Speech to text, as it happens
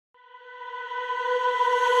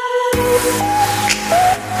Have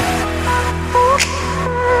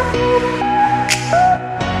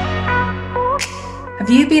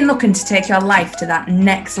you been looking to take your life to that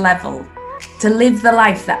next level? To live the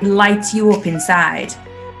life that lights you up inside?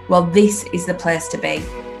 Well, this is the place to be.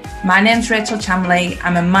 My name's Rachel Chamley.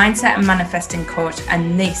 I'm a mindset and manifesting coach,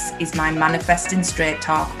 and this is my Manifesting Straight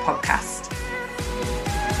Talk podcast.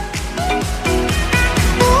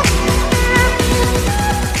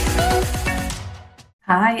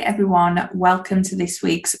 Hi everyone, welcome to this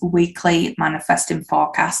week's weekly manifesting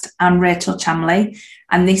forecast. I'm Rachel Chamley,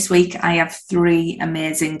 and this week I have 3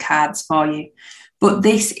 amazing cards for you. But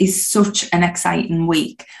this is such an exciting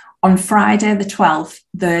week. On Friday the 12th,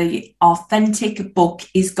 the Authentic book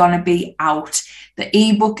is going to be out. The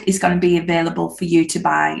ebook is going to be available for you to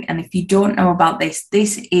buy. And if you don't know about this,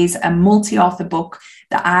 this is a multi-author book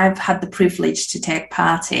that I've had the privilege to take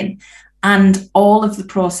part in. And all of the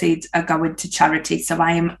proceeds are going to charity. So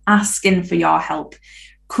I am asking for your help.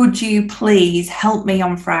 Could you please help me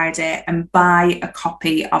on Friday and buy a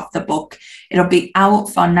copy of the book? It'll be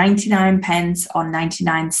out for 99 pence or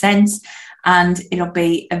 99 cents, and it'll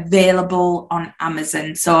be available on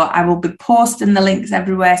Amazon. So I will be posting the links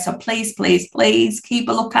everywhere. So please, please, please keep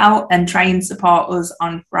a lookout and try and support us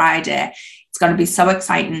on Friday. It's going to be so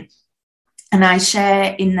exciting. And I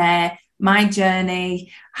share in there my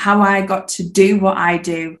journey, how I got to do what I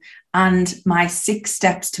do, and my 6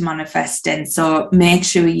 steps to manifesting. So make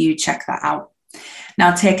sure you check that out.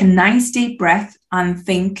 Now take a nice deep breath and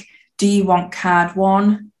think, do you want card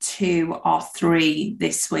 1, 2, or 3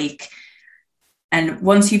 this week? And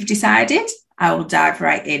once you've decided, I will dive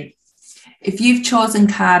right in. If you've chosen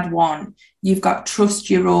card 1, you've got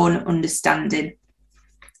trust your own understanding.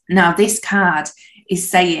 Now this card is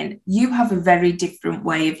saying you have a very different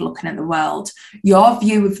way of looking at the world. Your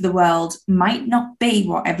view of the world might not be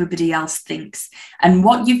what everybody else thinks. And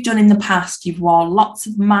what you've done in the past, you've worn lots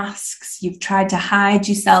of masks, you've tried to hide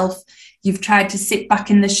yourself, you've tried to sit back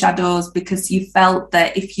in the shadows because you felt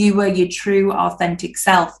that if you were your true, authentic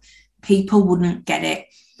self, people wouldn't get it.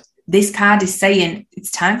 This card is saying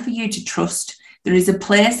it's time for you to trust. There is a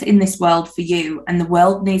place in this world for you, and the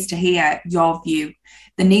world needs to hear your view.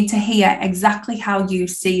 They need to hear exactly how you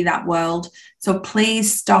see that world. So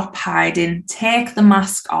please stop hiding, take the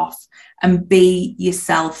mask off, and be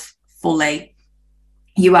yourself fully.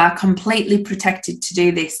 You are completely protected to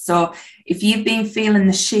do this. So if you've been feeling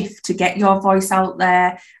the shift to get your voice out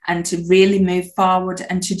there and to really move forward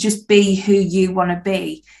and to just be who you want to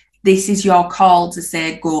be, this is your call to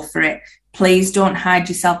say, go for it. Please don't hide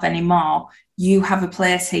yourself anymore. You have a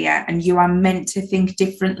place here and you are meant to think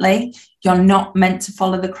differently. You're not meant to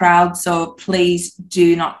follow the crowd, so please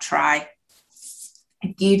do not try.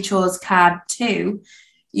 If you chose card 2,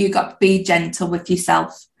 you got to be gentle with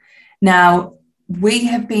yourself. Now, we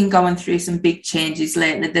have been going through some big changes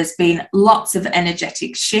lately. There's been lots of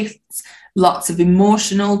energetic shifts, lots of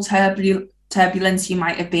emotional turbulence you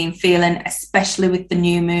might have been feeling, especially with the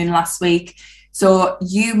new moon last week. So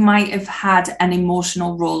you might have had an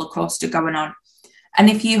emotional roller coaster going on. And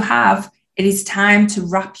if you have, it is time to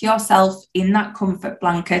wrap yourself in that comfort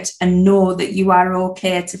blanket and know that you are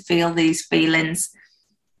okay to feel these feelings.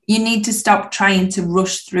 You need to stop trying to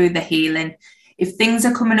rush through the healing. If things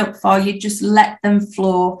are coming up for you, just let them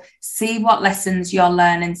flow. See what lessons you're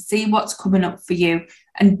learning, see what's coming up for you,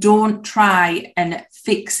 and don't try and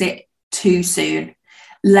fix it too soon.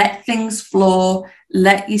 Let things flow.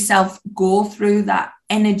 Let yourself go through that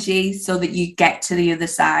energy so that you get to the other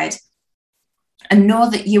side. And know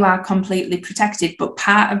that you are completely protected. But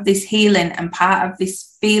part of this healing and part of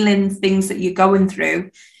this feeling things that you're going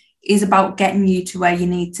through is about getting you to where you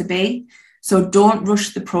need to be. So don't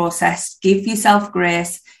rush the process. Give yourself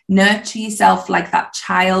grace. Nurture yourself like that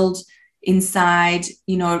child inside.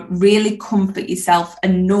 Really comfort yourself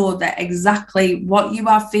and know that exactly what you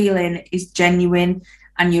are feeling is genuine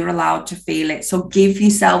and you're allowed to feel it. So give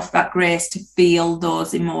yourself that grace to feel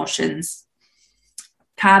those emotions.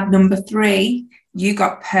 Card number 3, you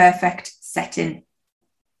got perfect setting.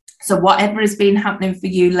 So whatever has been happening for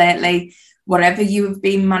you lately, whatever you have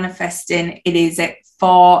been manifesting, it is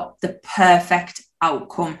for the perfect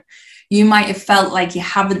outcome. You might have felt like you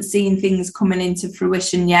haven't seen things coming into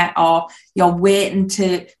fruition yet, or you're waiting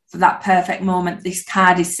for that perfect moment. This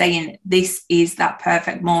card is saying this is that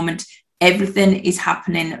perfect moment. Everything is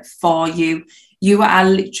happening for you. You are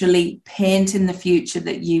literally painting the future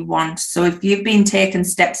that you want. So if you've been taking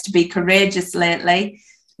steps to be courageous lately,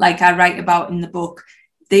 like I write about in the book,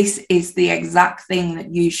 this is the exact thing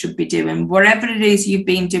that you should be doing. Whatever it is you've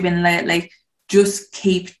been doing lately, just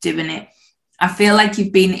keep doing it. I feel like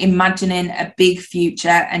you've been imagining a big future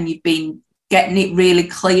and you've been getting it really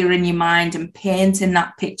clear in your mind and painting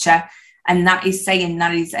that picture. And that is saying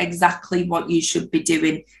that is exactly what you should be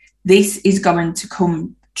doing. This is going to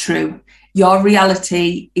come true. Your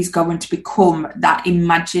reality is going to become that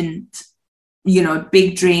imagined,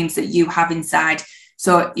 big dreams that you have inside.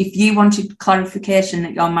 So if you wanted clarification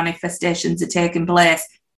that your manifestations are taking place,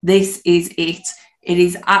 this is it. It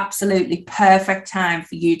is absolutely perfect time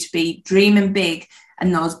for you to be dreaming big,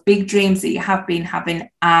 and those big dreams that you have been having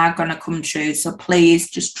are going to come true. So please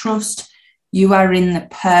just trust you are in the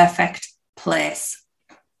perfect place.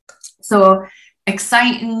 So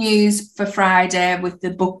exciting news for Friday with the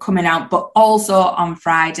book coming out, but also on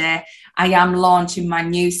Friday, I am launching my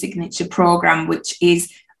new signature program, which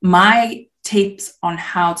is my tips on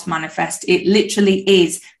how to manifest. It literally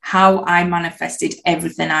is how I manifested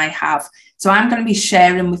everything I have. So I'm going to be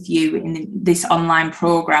sharing with you in this online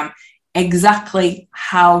program exactly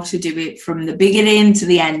how to do it from the beginning to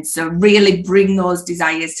the end. So really bring those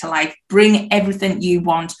desires to life, bring everything you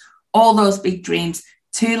want, all those big dreams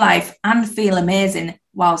to life, and feel amazing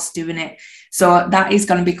whilst doing it. So that is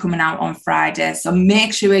going to be coming out on Friday. So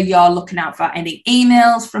make sure you're looking out for any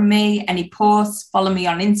emails from me, any posts. Follow me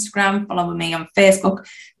on Instagram, follow me on Facebook.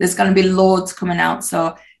 There's going to be loads coming out.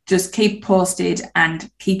 So just keep posted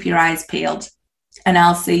and keep your eyes peeled. And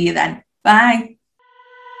I'll see you then. Bye.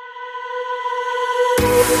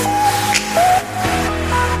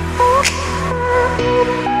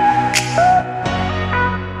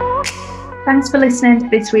 Thanks for listening to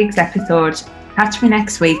this week's episode. Catch me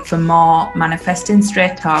next week for more Manifesting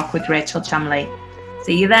Straight Talk with Rachel Chamley.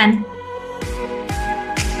 See you then.